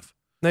you can have.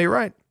 No, you're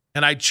right.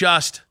 And I'm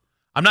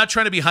not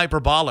trying to be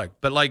hyperbolic,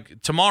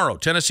 but tomorrow,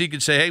 Tennessee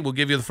could say, hey, we'll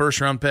give you the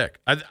 1st-round pick.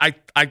 I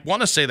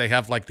want to say they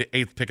have the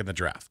 8th pick in the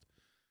draft.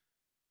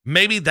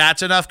 Maybe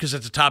that's enough because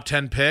it's a top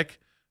 10 pick.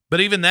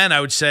 But even then,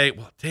 I would say,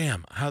 well,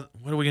 damn,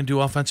 what are we going to do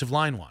offensive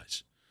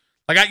line-wise?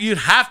 You'd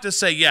have to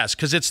say yes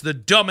because it's the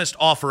dumbest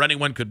offer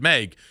anyone could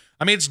make.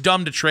 I mean, it's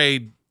dumb to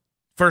trade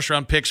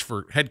 1st-round picks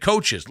for head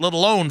coaches, let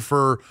alone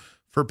for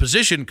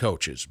position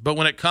coaches. But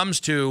when it comes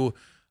to,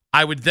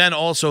 I would then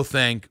also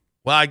think,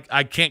 well,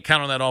 I can't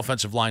count on that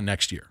offensive line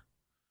next year.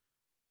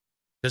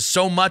 Because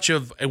so much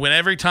of, when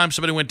every time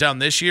somebody went down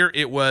this year,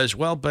 it was,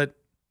 well, but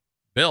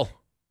Bill.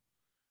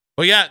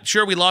 Well, yeah,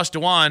 sure, we lost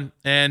DeJuan,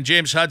 and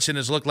James Hudson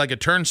has looked like a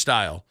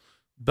turnstile.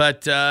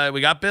 But we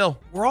got Bill.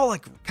 We're all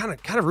kind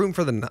of rooting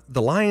for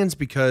the Lions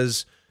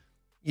because,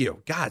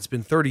 God, it's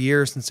been 30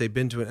 years since they've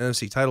been to an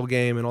NFC title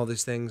game and all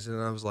these things.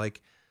 And I was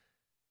like,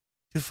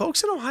 do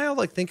folks in Ohio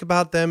think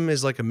about them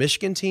as a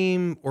Michigan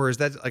team, or is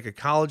that a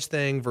college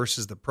thing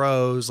versus the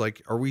pros?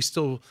 Are we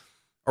still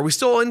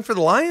in for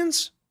the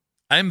Lions?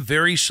 I'm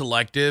very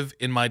selective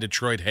in my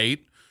Detroit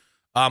hate.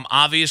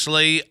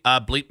 Obviously,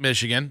 bleep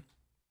Michigan,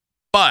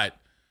 but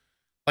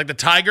the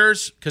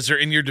Tigers because they're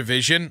in your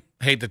division,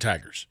 hate the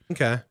Tigers.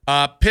 Okay.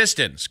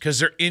 Pistons because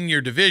they're in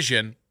your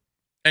division,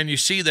 and you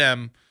see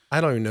them.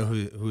 I don't even know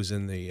who's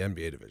in the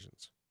NBA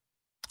divisions.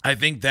 I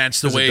think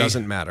that's the way. It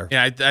doesn't matter.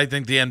 Yeah, I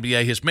think the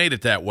NBA has made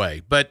it that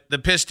way. But the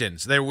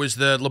Pistons, there was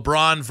the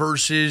LeBron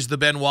versus the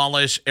Ben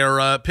Wallace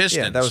era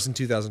Pistons. Yeah, that was in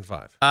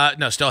 2005.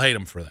 No, still hate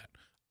them for that.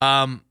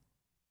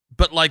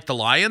 But the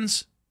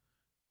Lions,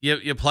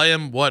 you play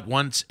them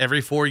once every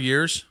 4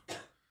 years.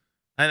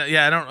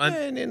 I don't.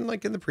 And in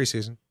the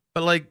preseason.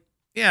 But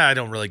I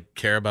don't really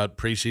care about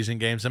preseason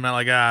games. I'm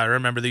not I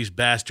remember these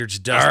bastards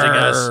dusting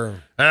us.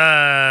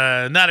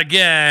 Not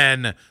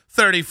again.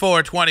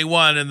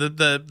 34-21 in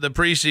the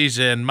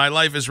preseason. My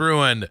life is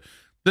ruined.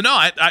 But no,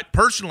 I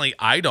personally,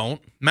 I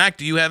don't. Mac,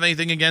 do you have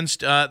anything against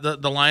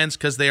the Lions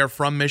because they are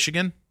from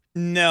Michigan?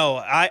 No,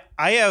 I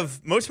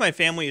have, most of my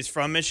family is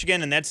from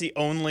Michigan, and that's the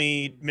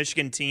only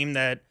Michigan team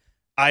that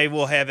I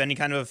will have any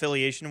kind of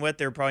affiliation with.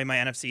 They're probably my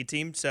NFC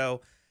team.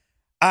 So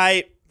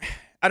I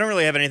don't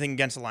really have anything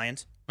against the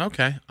Lions.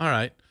 Okay, all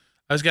right.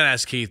 I was going to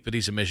ask Keith, but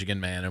he's a Michigan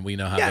man, and we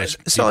know how those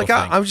so like think.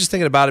 I was just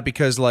thinking about it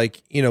because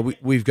like, you know,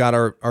 we've got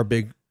our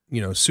big,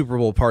 you know, Super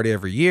Bowl party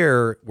every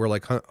year where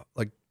like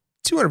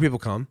 200 people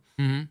come.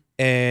 Mm-hmm.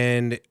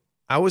 And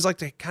I always like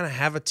to kind of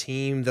have a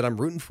team that I'm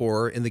rooting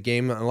for in the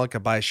game. I like to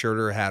buy a shirt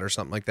or a hat or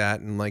something like that.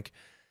 And like,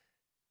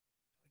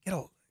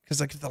 because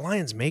like if the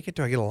Lions make it,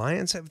 do I get a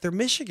Lions hat? They're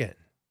Michigan.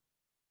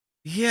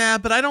 Yeah,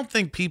 but I don't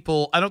think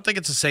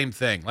it's the same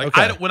thing.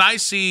 Like when I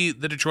see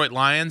the Detroit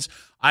Lions,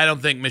 I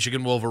don't think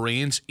Michigan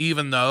Wolverines,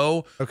 even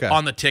though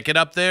on the ticket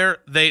up there,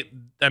 it's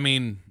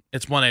 1A,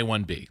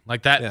 1B.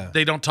 Like that,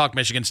 They don't talk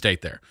Michigan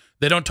State there.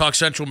 They don't talk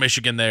Central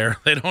Michigan there.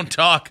 They don't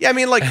talk. Yeah, I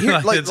mean, like,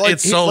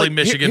 it's solely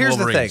Michigan here's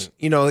Wolverines. Here's the thing.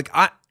 You know, like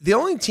the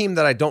only team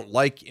that I don't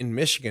like in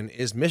Michigan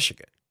is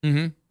Michigan.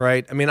 Mm-hmm.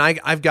 Right? I mean,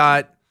 I've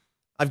got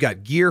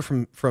gear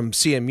from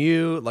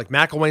CMU. Like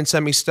McElwain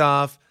sent me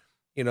stuff.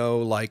 You know,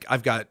 like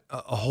I've got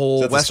a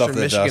whole Western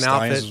Michigan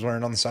outfit. Was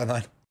wearing on the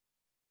sideline.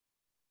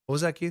 What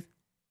was that, Keith?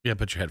 Yeah,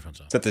 put your headphones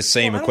on. Is that the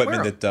same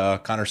equipment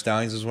that Connor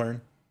Stallions is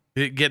wearing?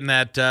 Getting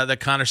that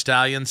Connor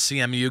Stallions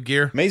CMU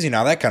gear. Amazing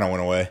how that kind of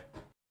went away.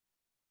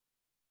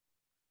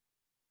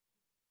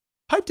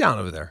 Pipe down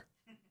over there.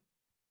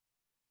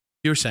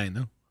 You were saying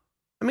though.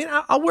 I mean,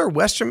 I'll wear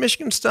Western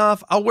Michigan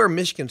stuff. I'll wear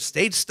Michigan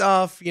State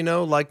stuff. You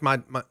know, like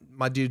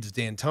my dude's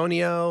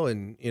D'Antonio,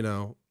 and you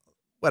know,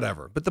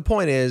 whatever. But the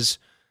point is,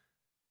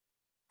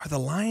 are the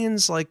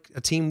Lions like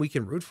a team we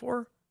can root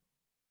for?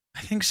 I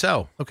think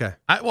so. Okay.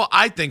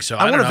 I think so.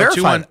 I want to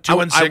verify. I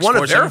want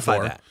to verify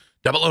that.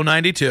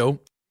 0092.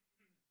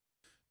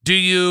 Are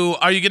you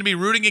going to be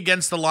rooting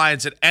against the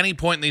Lions at any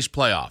point in these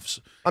playoffs?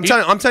 I'm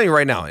telling you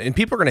right now, and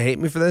people are going to hate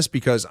me for this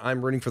because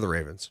I'm rooting for the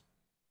Ravens.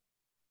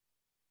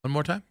 One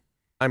more time.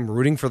 I'm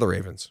rooting for the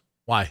Ravens.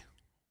 Why?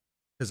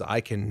 Because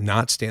I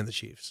cannot stand the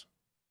Chiefs.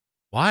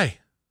 Why?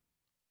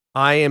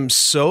 I am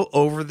so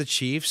over the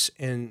Chiefs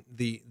and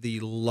the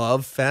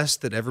love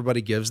fest that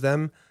everybody gives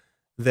them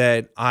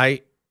that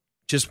I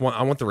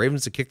want the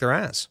Ravens to kick their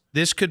ass.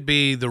 This could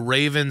be the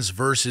Ravens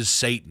versus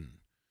Satan,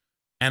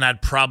 and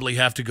I'd probably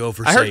have to go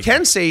for Satan. I heard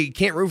Ken say he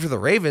can't root for the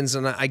Ravens,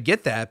 and I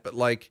get that, but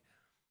like,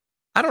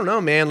 I don't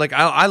know, man. Like,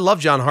 I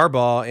love John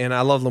Harbaugh, and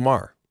I love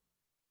Lamar.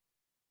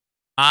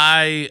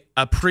 I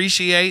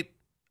appreciate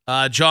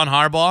John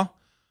Harbaugh.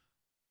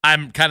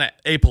 I'm kind of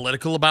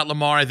apolitical about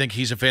Lamar. I think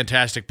he's a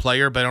fantastic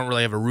player, but I don't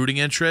really have a rooting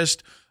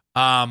interest.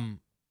 I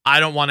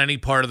don't want any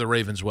part of the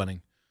Ravens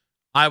winning.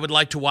 I would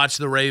like to watch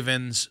the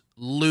Ravens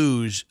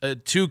lose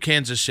to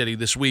Kansas City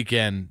this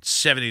weekend,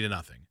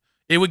 70-0.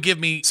 It would give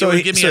me a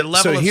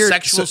level of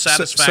sexual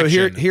satisfaction.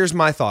 So here's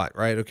my thought,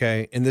 right?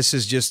 Okay, and this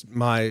is just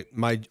my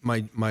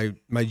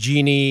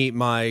genie,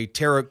 my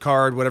tarot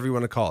card, whatever you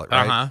want to call it,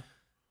 right? Uh-huh.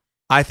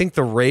 I think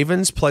the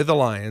Ravens play the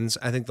Lions.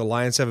 I think the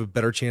Lions have a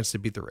better chance to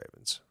beat the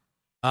Ravens.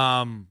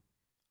 I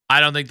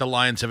don't think the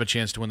Lions have a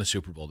chance to win the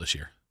Super Bowl this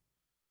year.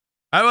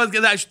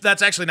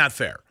 That's actually not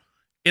fair.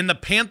 In the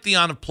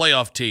pantheon of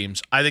playoff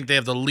teams, I think they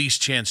have the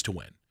least chance to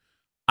win.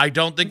 I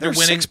don't think they're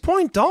winning.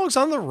 6-point dogs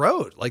on the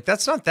road. Like,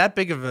 that's not that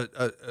big of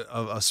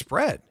a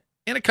spread.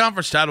 In a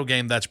conference title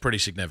game, that's pretty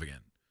significant.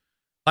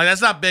 Like,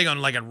 that's not big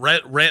on like a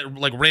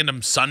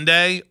random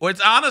Sunday. Or it's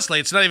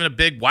not even a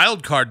big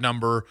wild card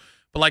number.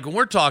 But like when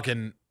we're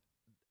talking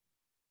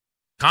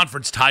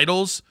conference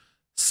titles,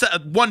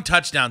 one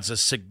touchdown's a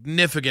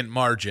significant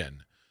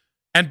margin.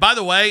 And by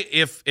the way,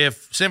 if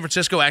San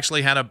Francisco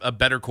actually had a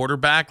better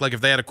quarterback, like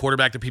if they had a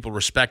quarterback that people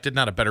respected,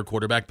 not a better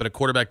quarterback, but a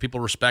quarterback people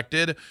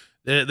respected,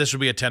 this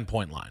would be a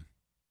 10-point line.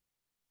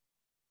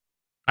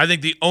 I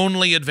think the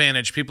only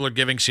advantage people are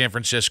giving San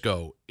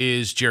Francisco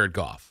is Jared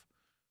Goff.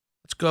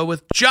 Let's go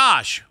with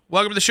Josh.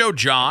 Welcome to the show,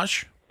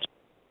 Josh.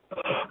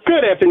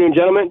 Good afternoon,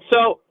 gentlemen.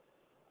 So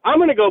I'm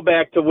going to go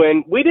back to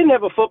when we didn't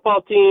have a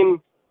football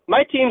team.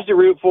 My teams to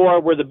root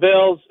for were the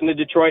Bills and the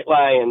Detroit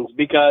Lions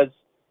because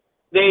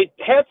they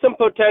had some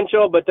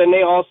potential, but then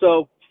they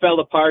also fell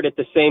apart at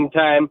the same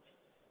time.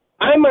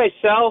 I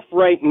myself,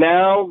 right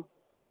now,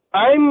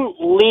 I'm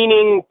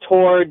leaning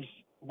towards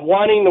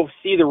wanting to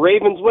see the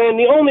Ravens win.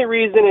 The only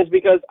reason is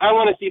because I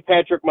want to see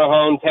Patrick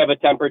Mahomes have a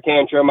temper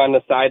tantrum on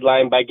the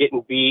sideline by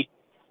getting beat.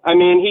 I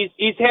mean,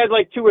 he's had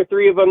like 2 or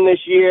 3 of them this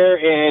year,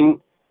 and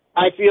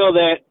I feel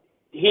that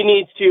he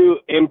needs to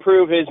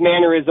improve his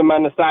mannerism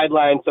on the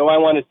sideline, so I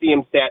want to see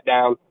him sat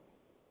down.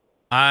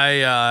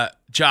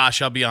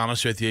 Josh, I'll be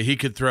honest with you. He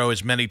could throw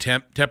as many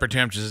temper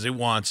tantrums as he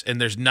wants,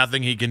 and there's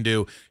nothing he can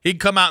do. He'd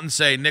come out and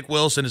say Nick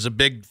Wilson is a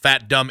big,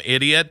 fat, dumb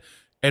idiot.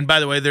 And by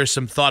the way, there's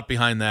some thought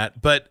behind that.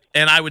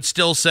 And I would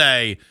still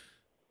say,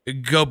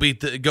 go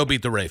beat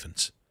the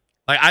Ravens.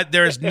 Like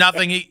there is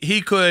nothing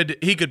he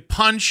could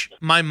punch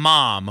my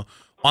mom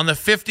on the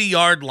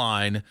 50-yard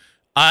line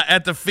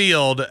at the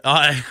field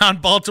on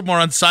Baltimore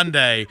on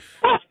Sunday,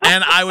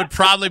 and I would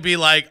probably be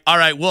like, all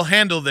right, we'll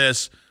handle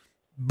this,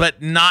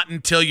 but not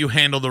until you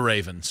handle the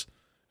Ravens.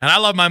 And I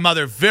love my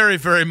mother very,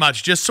 very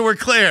much, just so we're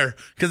clear,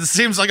 because it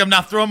seems like I'm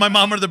not throwing my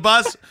mom under the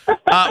bus.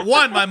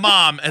 One, my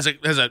mom has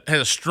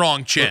a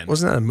strong chin.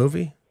 Wasn't that a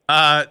movie?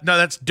 No,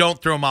 that's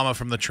Don't Throw Mama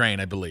from the Train,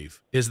 I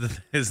believe, is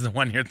the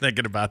one you're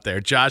thinking about there.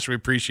 Josh, we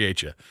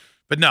appreciate you.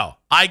 But no,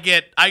 I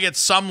get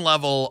some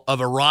level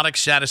of erotic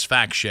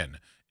satisfaction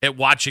at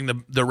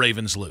watching the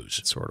Ravens lose.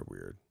 It's sort of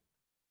weird.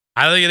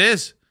 I think it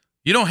is.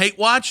 You don't hate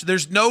watch?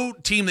 There's no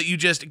team that you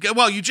just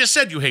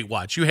said you hate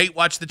watch. You hate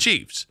watch the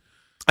Chiefs.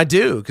 I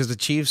do, because the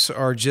Chiefs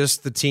are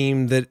just the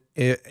team that,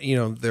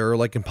 they're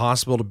like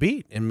impossible to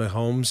beat. And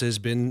Mahomes has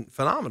been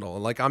phenomenal.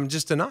 Like, I'm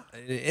just and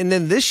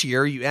then this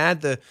year you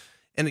add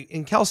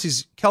and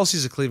Kelsey's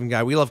a Cleveland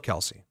guy. We love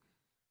Kelsey.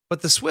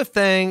 But the Swift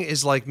thing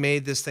is like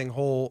made this thing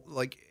whole,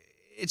 like,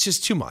 it's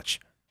just too much.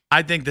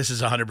 I think this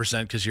is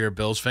 100% because you're a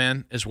Bills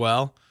fan as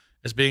well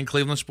as being a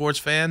Cleveland sports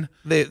fan.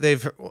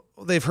 They've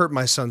hurt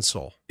my son's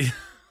soul.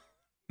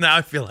 Now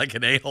I feel like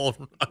an a-hole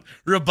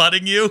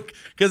rebutting you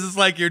because it's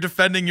like you're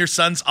defending your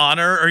son's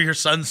honor or your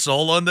son's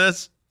soul on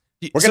this.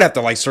 We're going to have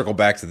to like circle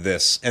back to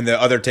this and the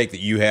other take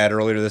that you had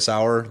earlier this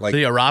hour. Like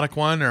the erotic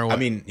one or what? I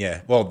mean,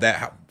 yeah. Well,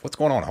 what's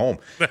going on at home?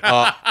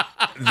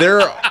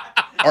 There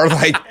are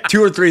like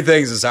 2 or 3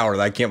 things this hour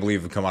that I can't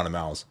believe have come out of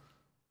mouths.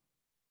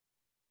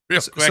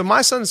 So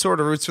my son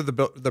sort of roots for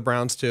the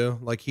Browns too.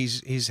 Like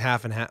he's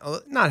half and half,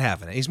 not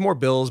half and half. He's more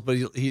Bills, but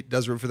he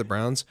does root for the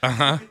Browns.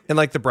 Uh-huh. And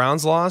like the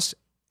Browns lost,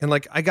 and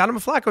like I got him a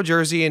Flacco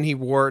jersey, and he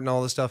wore it and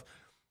all this stuff.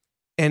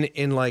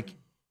 And like,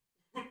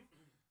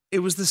 it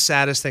was the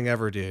saddest thing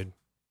ever, dude.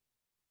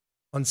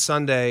 On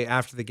Sunday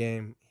after the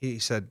game, he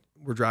said,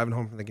 "We're driving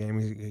home from the game."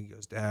 He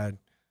goes, "Dad,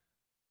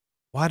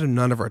 why do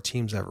none of our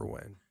teams ever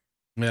win?"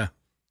 Yeah.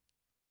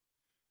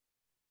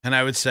 And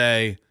I would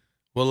say,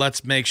 well,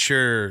 let's make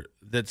sure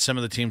that some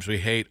of the teams we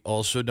hate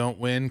also don't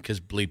win because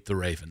bleep the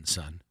Ravens,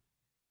 son.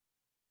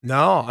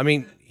 No, I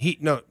mean, he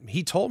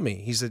told me.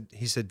 He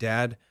said,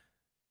 "Dad,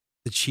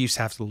 the Chiefs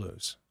have to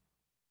lose."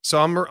 So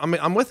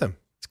I'm with him.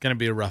 It's going to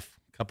be a rough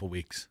couple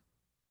weeks.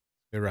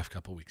 A rough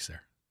couple weeks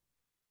there.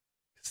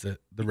 Because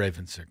the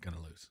Ravens are going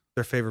to lose.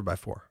 They're favored by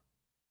 4.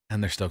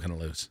 And they're still going to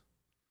lose.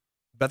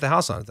 Bet the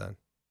house on it then.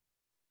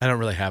 I don't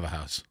really have a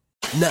house.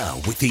 Now,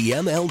 with the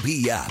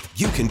MLB app,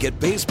 you can get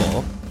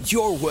baseball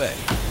your way.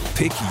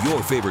 Pick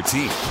your favorite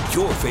team,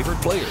 your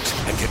favorite players,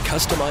 and get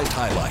customized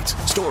highlights,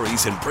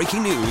 stories, and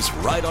breaking news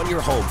right on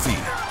your home feed.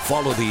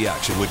 Follow the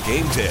action with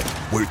Game 10,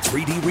 where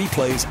 3D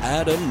replays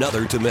add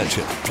another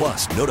dimension.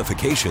 Plus,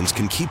 notifications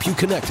can keep you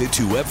connected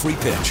to every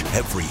pitch,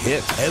 every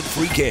hit,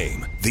 every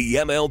game. The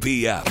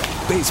MLB app.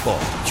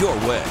 Baseball your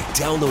way.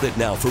 Download it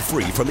now for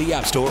free from the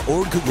App Store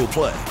or Google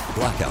Play.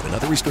 Blackout and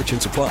other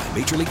restrictions apply.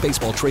 Major League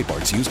Baseball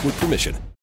trademarks used with permission.